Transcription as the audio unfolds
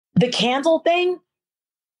the candle thing.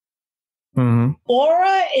 Mm-hmm.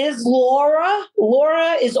 Laura is Laura.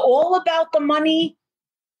 Laura is all about the money.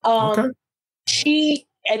 Okay. She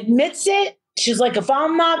admits it. She's like, if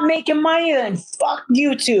I'm not making money, then fuck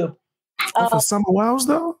YouTube. For Summer Wells,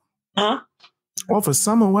 though? Huh? Well, for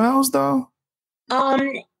Summer Wells, though?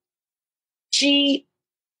 She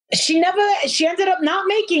ended up not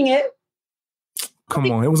making it. Come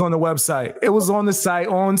on. It was on the website. It was on the site,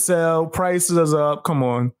 on sale. Prices is up. Come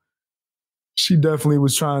on. She definitely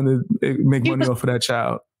was trying to make money off of that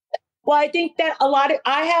child. Well, I think that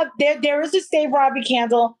there is a Save Robbie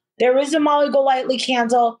candle. There is a Molly Golightly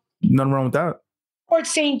candle. Nothing wrong with that. Or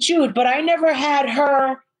St. Jude, but I never had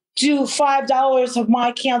her do $5 of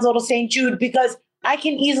my candle to St. Jude because I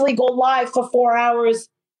can easily go live for 4 hours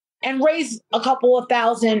and raise a couple of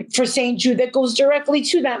thousand for St. Jude that goes directly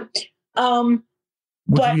to them.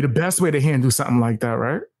 Would be the best way to handle something like that,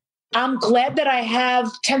 right? I'm glad that I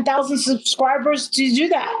have 10,000 subscribers to do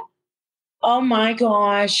that. Oh my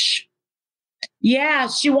gosh. Yeah,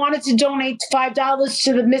 she wanted to donate $5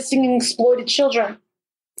 to the missing and exploited children.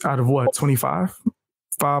 Out of what, 25?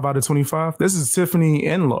 5 out of 25? This is Tiffany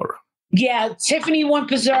and Laura. Yeah, Tiffany went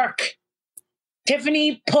berserk.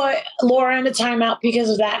 Tiffany put Laura in a timeout because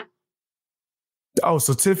of that. Oh,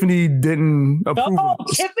 so Tiffany didn't approve. No,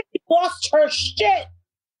 Tiffany lost her shit.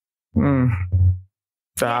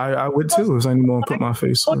 I would too if anyone put my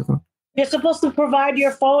face. You're supposed to provide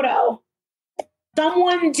your photo.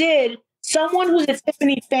 Someone who's a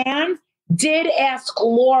Tiffany fan did ask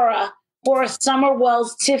Laura for a Summer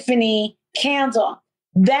Wells Tiffany candle.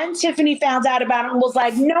 Then Tiffany found out about it and was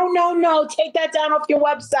like, no, take that down off your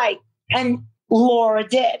website. And Laura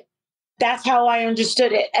did. That's how I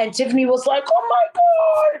understood it. And Tiffany was like, oh my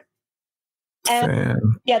God.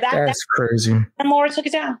 And that's crazy. And Laura took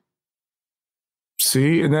it down.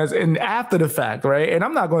 See, and after the fact, right? And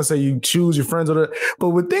I'm not going to say you choose your friends, but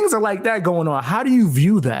with things are like that going on, how do you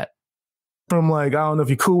view that? From like, I don't know if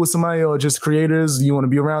you're cool with somebody or just creators, you want to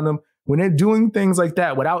be around them. When they're doing things like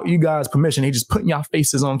that without you guys' permission, they just putting y'all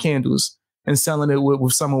faces on candles and selling it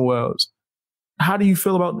with Summer Wells. How do you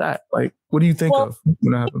feel about that? Like, what do you think of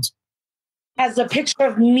when that happens? As a picture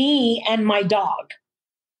of me and my dog.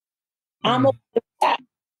 I'm okay with that.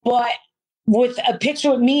 But with a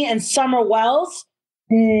picture of me and Summer Wells,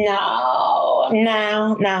 no.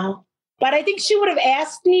 But I think she would have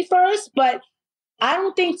asked me first, but I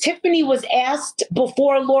don't think Tiffany was asked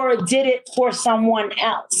before Laura did it for someone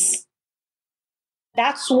else.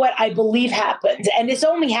 That's what I believe happened. And this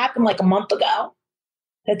only happened like a month ago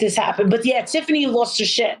that this happened. But yeah, Tiffany lost her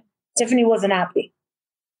shit. Tiffany wasn't happy.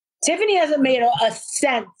 Tiffany hasn't made a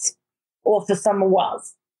cent off the Summer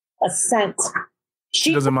Wells. A cent.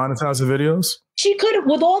 She doesn't monetize the videos? She could have,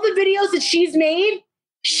 with all the videos that she's made,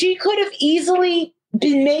 she could have easily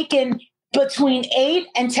been making between $8,000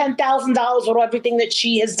 and $10,000 with everything that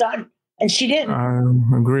she has done. And she didn't. I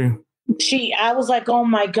agree. I was like, oh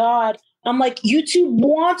my God. I'm like, YouTube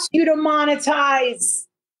wants you to monetize.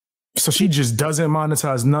 So she just doesn't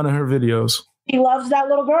monetize none of her videos. She loves that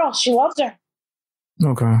little girl. She loves her.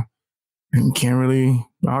 Okay. You can't really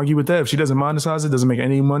argue with that. If she doesn't monetize it, doesn't make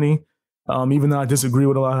any money. Even though I disagree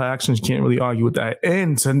with a lot of her actions, you can't really argue with that.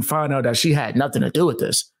 And to find out that she had nothing to do with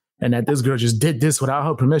this and that this girl just did this without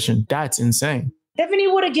her permission, that's insane. Tiffany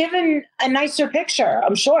would have given a nicer picture,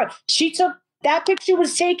 I'm sure. That picture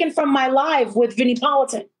was taken from my live with Vinnie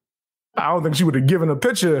Politan. I don't think she would have given a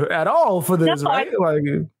picture at all for this, right?